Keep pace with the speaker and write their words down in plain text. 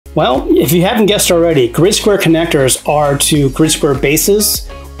Well, if you haven't guessed already, grid square connectors are to grid square bases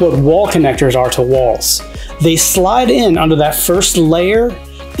what wall connectors are to walls. They slide in under that first layer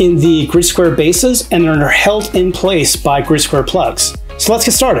in the grid square bases and are held in place by grid square plugs. So let's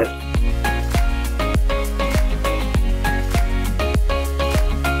get started.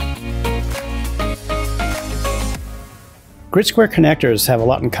 Grid square connectors have a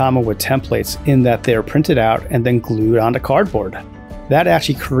lot in common with templates in that they're printed out and then glued onto cardboard. That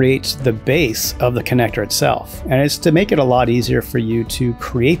actually creates the base of the connector itself, and it's to make it a lot easier for you to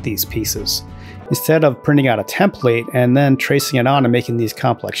create these pieces. Instead of printing out a template and then tracing it on and making these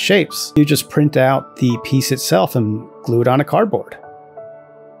complex shapes, you just print out the piece itself and glue it onto cardboard.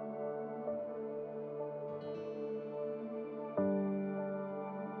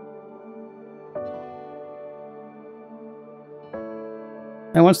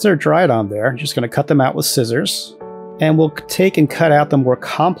 And once they're dried on there, I'm just going to cut them out with scissors. And we'll take and cut out the more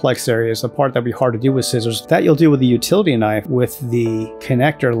complex areas, the part that would be hard to do with scissors. That you'll do with a utility knife with the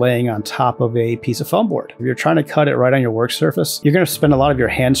connector laying on top of a piece of foam board. If you're trying to cut it right on your work surface, you're going to spend a lot of your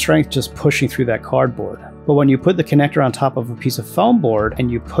hand strength just pushing through that cardboard. But when you put the connector on top of a piece of foam board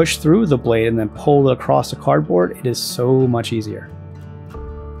and you push through the blade and then pull it across the cardboard, it is so much easier.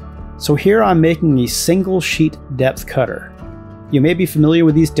 So here I'm making a single sheet depth cutter. You may be familiar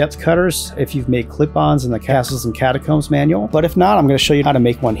with these depth cutters if you've made clip-ons in the Castles and Catacombs manual, but if not, I'm going to show you how to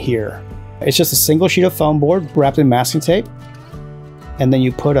make one here. It's just a single sheet of foam board wrapped in masking tape, and then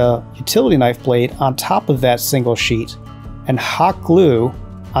you put a utility knife blade on top of that single sheet and hot glue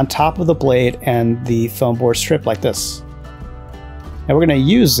on top of the blade and the foam board strip like this. Now we're going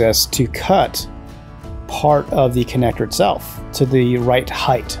to use this to cut part of the connector itself to the right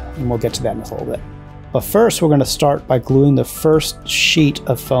height, and we'll get to that in a little bit. But first, we're going to start by gluing the first sheet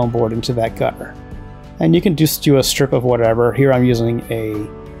of foam board into that gutter. And you can just do a strip of whatever. Here I'm using a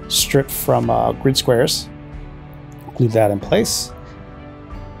strip from Grid Squares. Glue that in place.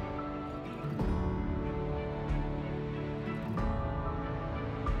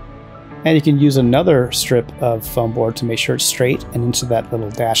 And you can use another strip of foam board to make sure it's straight and into that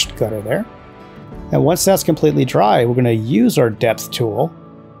little dashed gutter there. And once that's completely dry, we're going to use our depth tool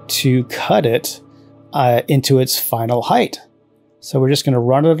to cut it into its final height. So we're just going to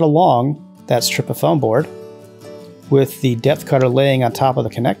run it along that strip of foam board with the depth cutter laying on top of the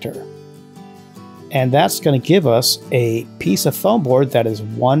connector. And that's going to give us a piece of foam board that is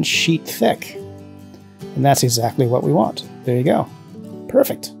 1 sheet thick. And that's exactly what we want. There you go.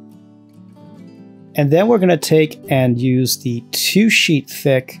 Perfect. And then we're going to take and use the 2 sheet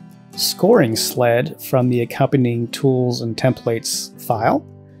thick scoring sled from the accompanying tools and templates file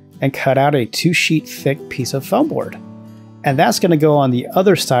and cut out a 2 sheet thick piece of foam board. And that's going to go on the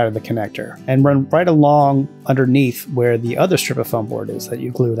other side of the connector and run right along underneath where the other strip of foam board is that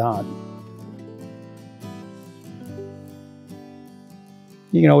you glued on.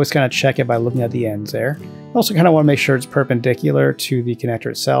 You can always kind of check it by looking at the ends there. You also kind of want to make sure it's perpendicular to the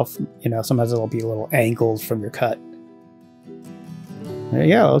connector itself. You know, sometimes it'll be a little angled from your cut. There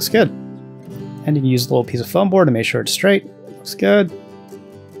you go, looks good. And you can use a little piece of foam board to make sure it's straight. Looks good.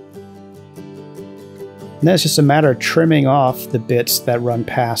 And then it's just a matter of trimming off the bits that run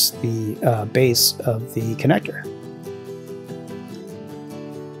past the base of the connector.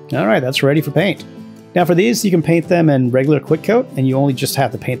 All right, that's ready for paint. Now for these, you can paint them in regular quick coat, and you only just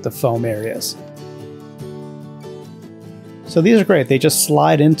have to paint the foam areas. So these are great. They just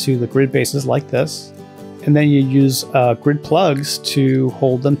slide into the grid bases like this, and then you use grid plugs to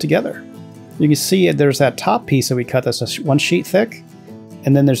hold them together. You can see there's that top piece that we cut that's 1 sheet thick,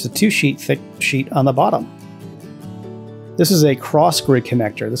 and then there's the 2 sheet thick sheet on the bottom. This is a cross grid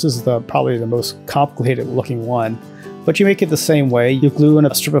connector. This is probably the most complicated looking one, but you make it the same way. You glue in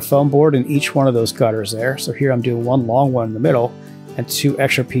a strip of foam board in each one of those gutters there. So here I'm doing 1 long one in the middle and 2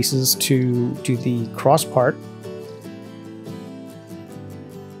 extra pieces to do the cross part.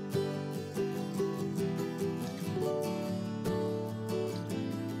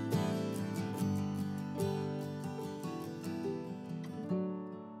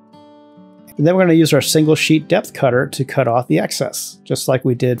 And then we're going to use our single sheet depth cutter to cut off the excess, just like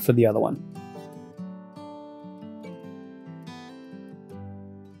we did for the other one.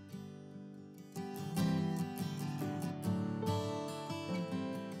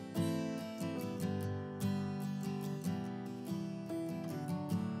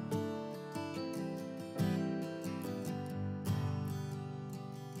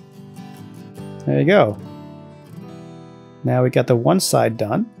 There you go. Now we got the one side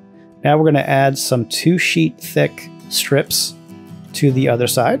done. Now we're going to add some 2 sheet thick strips to the other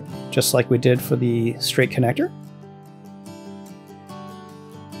side, just like we did for the straight connector.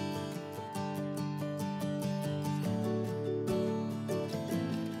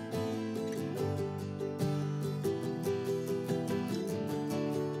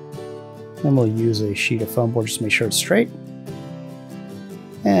 And we'll use a sheet of foam board just to make sure it's straight.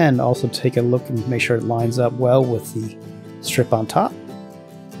 And also take a look and make sure it lines up well with the strip on top.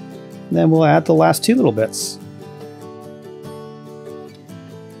 Then we'll add the last two little bits.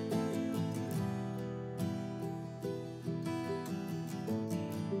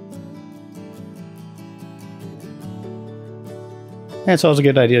 And it's always a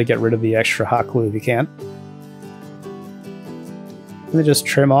good idea to get rid of the extra hot glue if you can. And then just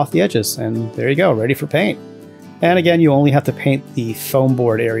trim off the edges, and there you go, ready for paint. And again, you only have to paint the foam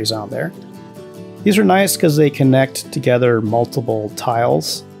board areas on there. These are nice because they connect together multiple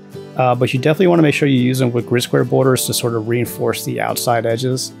tiles, but you definitely want to make sure you use them with grid square borders to sort of reinforce the outside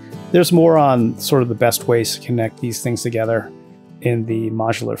edges. There's more on sort of the best ways to connect these things together in the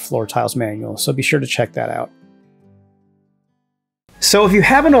Modular Floor Tiles manual, so be sure to check that out. So if you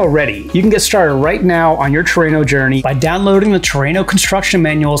haven't already, you can get started right now on your Terraino journey by downloading the Terraino construction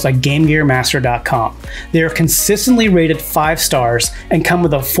manuals at GameGearMaster.com. They are consistently rated 5 stars and come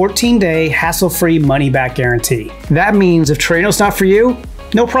with a 14-day hassle-free money-back guarantee. That means if Terraino's not for you,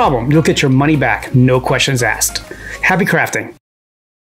 no problem, you'll get your money back, no questions asked. Happy crafting!